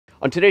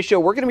On today's show,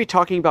 we're going to be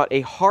talking about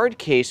a hard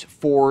case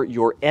for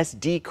your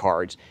SD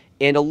cards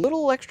and a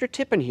little extra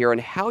tip in here on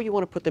how you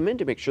want to put them in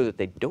to make sure that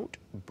they don't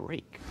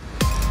break.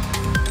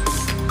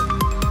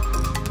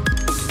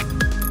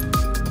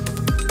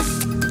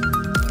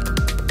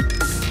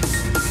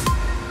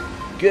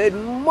 Good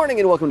morning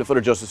and welcome to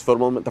PhotoJoseph's Photo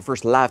Moment, the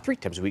first live 3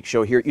 times a week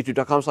show here at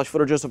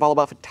youtube.com/PhotoJoseph, all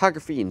about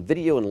photography and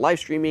video and live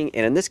streaming,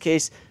 and in this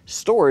case,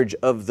 storage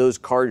of those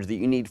cards that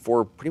you need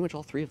for pretty much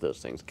all 3 of those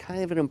things.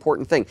 Kind of an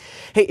important thing.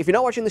 Hey, if you're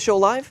not watching the show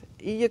live,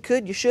 you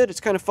should. It's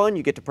kind of fun.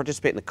 You get to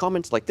participate in the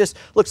comments like this.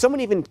 Look, someone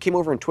even came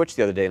over on Twitch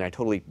the other day and I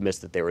totally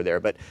missed that they were there,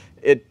 but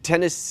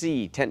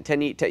Tennessee,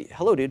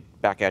 hello dude,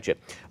 back at you.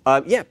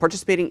 Yeah,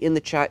 participating in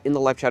the chat, in the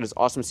live chat is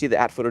awesome. See the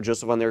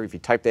 @PhotoJoseph on there. If you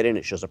type that in,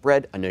 it shows up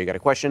red. I know you got a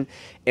question.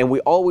 And we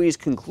always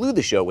conclude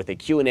the show with a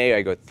Q&A.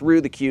 I go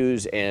through the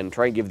Qs and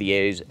try and give the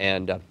As,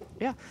 and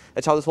yeah,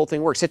 that's how this whole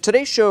thing works. So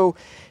today's show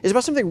is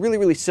about something really,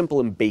 really simple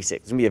and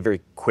basic. It's gonna be a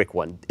very quick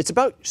one. It's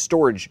about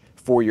storage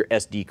for your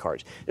SD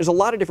cards. There's a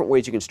lot of different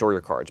ways you can store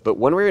your cards, but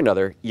one way or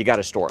another, you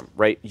gotta store them,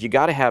 right? You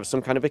gotta have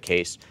some kind of a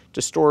case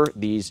to store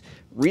these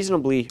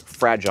reasonably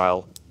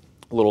fragile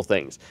little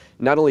things.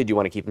 Not only do you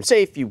want to keep them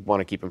safe, you want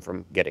to keep them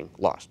from getting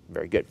lost.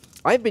 Very good.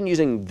 I've been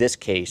using this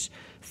case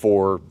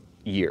for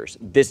years.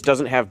 This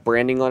doesn't have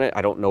branding on it.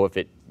 I don't know if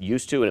it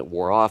used to and it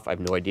wore off. I have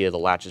no idea. The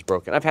latch is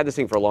broken. I've had this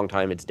thing for a long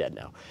time. It's dead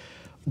now.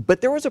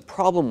 But there was a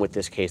problem with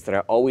this case that I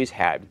always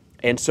had.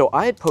 And so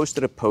I had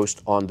posted a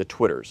post on the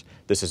Twitters.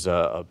 This is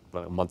a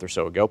month or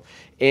so ago.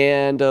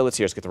 And let's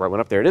see, let's get the right one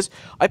up. There it is.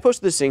 I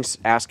posted this thing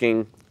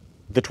asking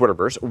the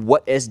Twitterverse,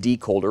 what SD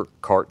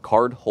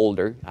card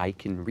holder, I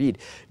can read,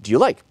 do you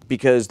like?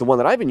 Because the one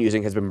that I've been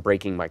using has been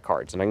breaking my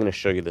cards, and I'm going to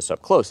show you this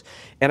up close.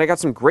 And I got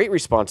some great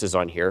responses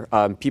on here,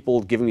 people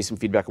giving me some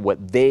feedback of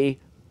what they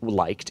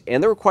liked,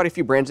 and there were quite a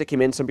few brands that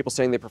came in, some people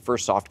saying they prefer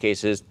soft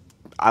cases.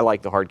 I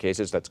like the hard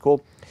cases, that's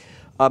cool.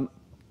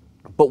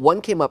 But one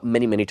came up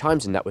many, many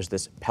times, and that was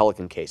this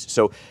Pelican case.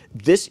 So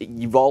this,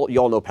 you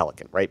all know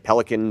Pelican, right?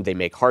 Pelican, they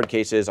make hard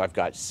cases. I've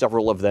got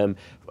several of them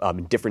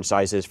in different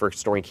sizes for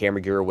storing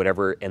camera gear or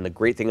whatever. And the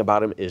great thing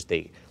about them is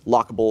they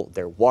lockable,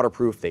 they're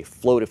waterproof, they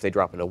float if they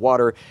drop into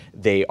water.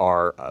 They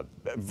are, I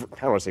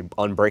don't want to say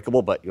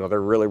unbreakable, but you know,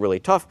 they're really, really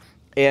tough.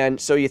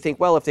 And so you think,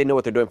 well, if they know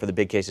what they're doing for the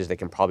big cases, they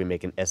can probably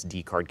make an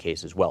SD card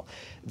case as well.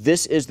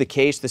 This is the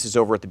case. This is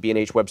over at the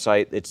B&H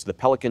website. It's the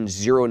Pelican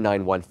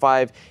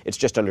 0915. It's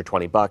just under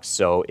 20 bucks.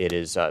 So it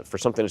is, for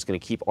something that's going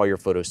to keep all your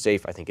photos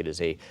safe, I think it is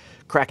a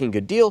cracking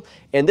good deal.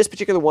 And this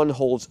particular one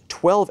holds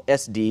 12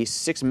 SD,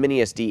 6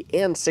 mini SD,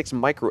 and 6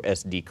 micro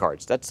SD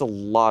cards. That's a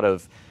lot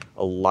of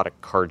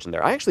cards in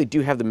there. I actually do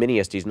have the mini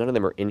SDs. None of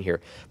them are in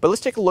here. But let's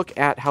take a look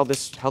at how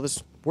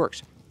this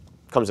works.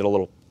 Comes in a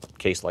little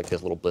case like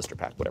this, little blister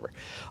pack, whatever.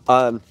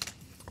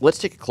 Let's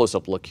take a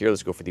close-up look here.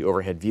 Let's go for the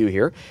overhead view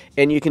here.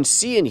 And you can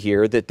see in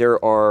here that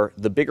there are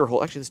the bigger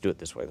holes. Actually, let's do it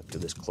this way. Let's do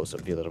this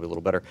close-up view. That'll be a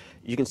little better.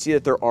 You can see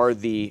that there are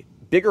the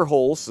bigger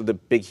holes, so the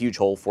big, huge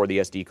hole for the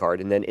SD card.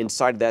 And then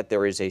inside that,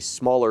 there is a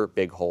smaller,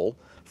 big hole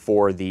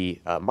for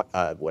the,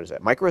 what is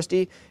that, micro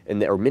SD,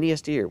 or mini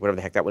SD, or whatever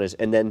the heck that one is.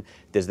 And then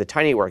there's the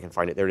tiny, where I can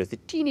find it, there it is, the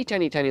teeny,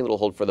 tiny, tiny little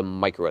hole for the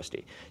micro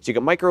SD. So you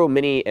got micro,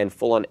 mini, and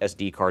full-on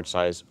SD card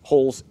size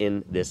holes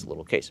in this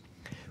little case.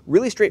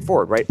 Really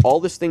straightforward, right? All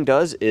this thing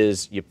does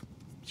is you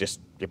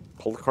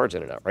pull the cards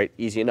in and out, right?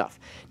 Easy enough.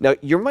 Now,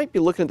 you might be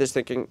looking at this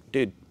thinking,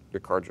 dude,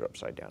 your cards are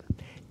upside down.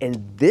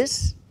 And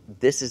this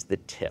is the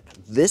tip.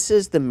 This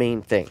is the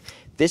main thing.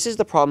 This is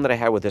the problem that I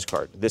had with this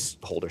card, this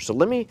holder. So I'm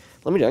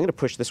going to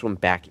push this one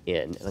back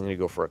in, and I'm going to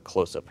go for a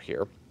close-up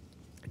here.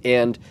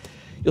 And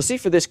you'll see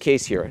for this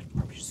case here, I'll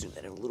probably zoom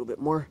that in a little bit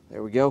more.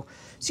 There we go.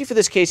 See for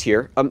this case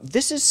here,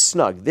 this is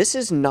snug. This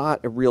is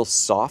not a real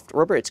soft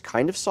rubber. It's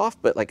kind of soft,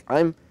 but like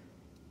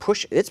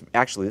this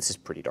is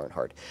pretty darn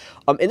hard.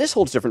 And this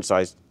holds different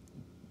size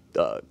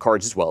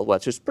cards as well.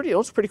 Which is pretty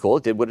cool.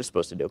 It did what it's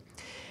supposed to do.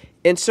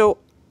 And so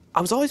I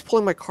was always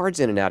pulling my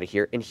cards in and out of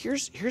here, and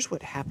here's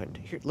what happened.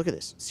 Here, look at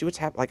this. See what's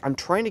happened? Like, I'm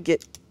trying to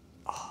get,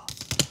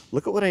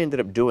 look at what I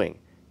ended up doing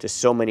to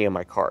so many of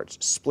my cards,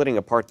 splitting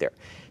apart there.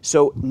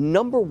 So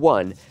number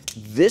one,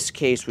 this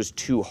case was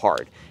too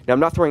hard. Now, I'm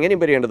not throwing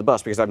anybody under the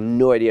bus because I have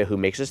no idea who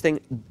makes this thing,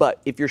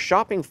 but if you're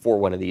shopping for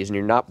one of these and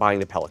you're not buying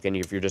the Pelican,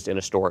 if you're just in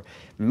a store,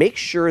 make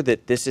sure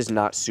that this is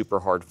not super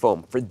hard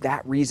foam. For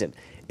that reason,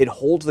 it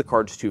holds the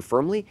cards too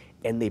firmly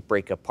and they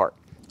break apart.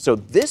 So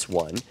this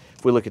one,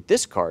 if we look at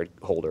this card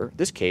holder,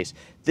 this case,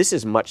 this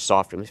is much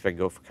softer. Let me see if I can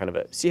go for kind of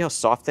a, see how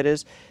soft that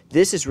is?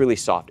 This is really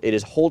soft. It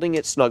is holding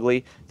it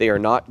snugly. They are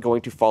not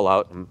going to fall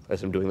out.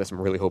 As I'm doing this,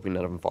 I'm really hoping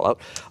none of them fall out.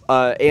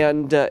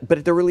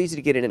 But they're really easy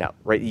to get in and out,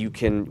 right? You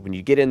can, when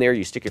you get in there,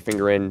 you stick your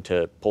finger in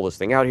to pull this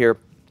thing out here.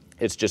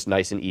 It's just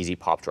nice and easy,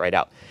 popped right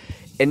out.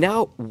 And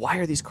now, why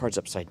are these cards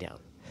upside down?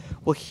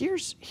 Well,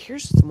 here's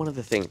one of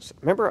the things.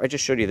 Remember I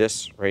just showed you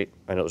this, right?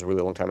 I know it was a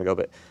really long time ago,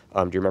 but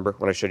do you remember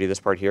when I showed you this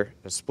part here,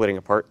 splitting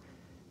apart?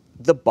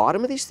 The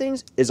bottom of these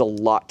things is a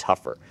lot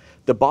tougher.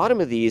 The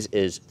bottom of these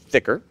is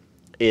thicker.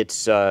 It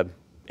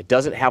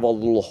doesn't have all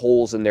the little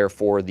holes in there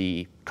for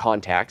the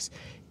contacts.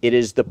 It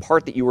is the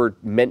part that you were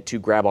meant to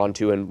grab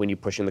onto and when you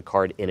pushing the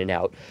card in and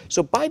out.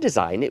 So by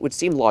design, it would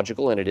seem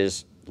logical, and it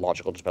is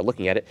logical just by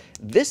looking at it.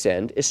 This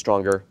end is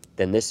stronger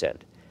than this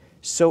end.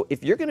 So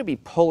if you're going to be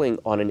pulling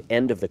on an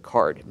end of the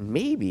card,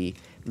 maybe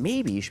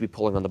you should be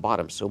pulling on the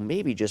bottom. So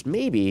maybe, just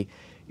maybe,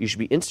 you should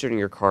be inserting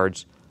your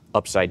cards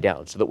upside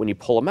down so that when you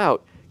pull them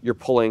out, you're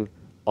pulling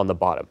on the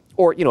bottom.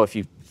 Or, you know, if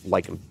you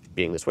like them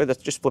being this way,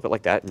 let's just flip it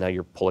like that, and now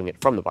you're pulling it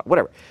from the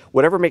bottom.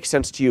 Whatever makes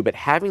sense to you, but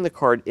having the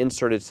card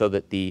inserted so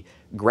that the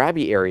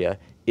grabby area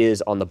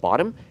is on the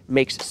bottom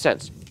makes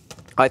sense.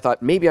 I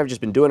thought maybe I've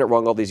just been doing it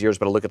wrong all these years,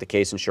 but I look at the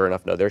case and sure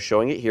enough, no, they're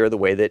showing it here the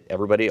way that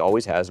everybody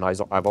always has,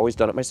 and I've always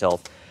done it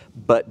myself,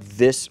 but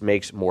this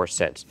makes more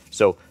sense.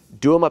 So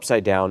do them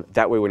upside down.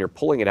 That way when you're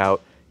pulling it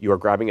out, you are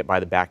grabbing it by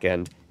the back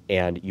end,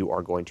 and you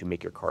are going to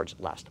make your cards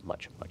last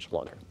much, much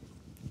longer.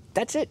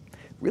 That's it.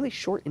 Really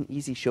short and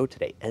easy show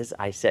today, as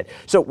I said.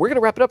 So we're going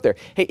to wrap it up there.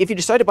 Hey, if you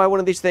decide to buy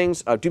one of these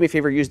things, do me a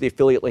favor, use the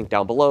affiliate link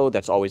down below.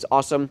 That's always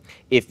awesome.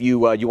 If you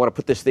want to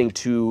put this thing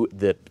through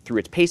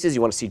its paces,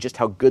 you want to see just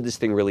how good this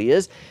thing really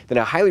is, then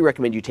I highly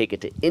recommend you take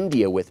it to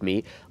India with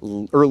me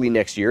early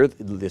next year.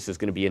 This is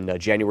going to be in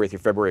January through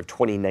February of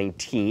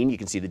 2019. You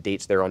can see the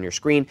dates there on your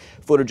screen.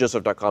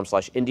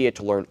 PhotoJoseph.com/India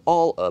to learn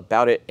all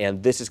about it.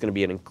 And this is going to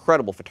be an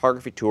incredible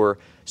photography tour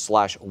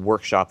 /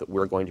 workshop that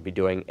we're going to be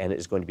doing, and it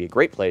is going to be a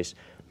great place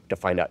to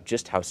find out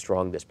just how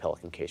strong this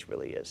Pelican case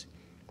really is.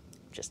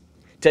 Just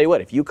tell you what,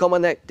 if you come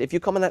on that,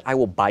 I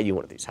will buy you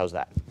one of these. How's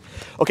that?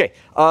 Okay,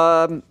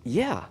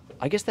 yeah,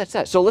 I guess that's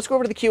that. So let's go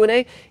over to the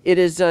Q&A.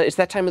 It's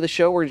that time of the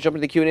show. We're gonna jump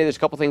into the Q&A. There's a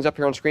couple things up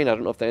here on screen. I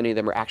don't know if any of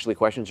them are actually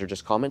questions or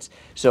just comments.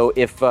 So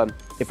if when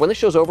the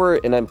show's over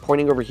and I'm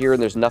pointing over here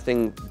and there's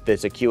nothing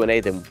that's a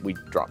Q&A, then we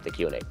drop the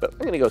Q&A. But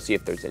we're gonna go see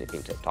if there's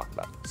anything to talk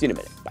about. See you in a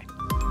minute.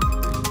 Bye.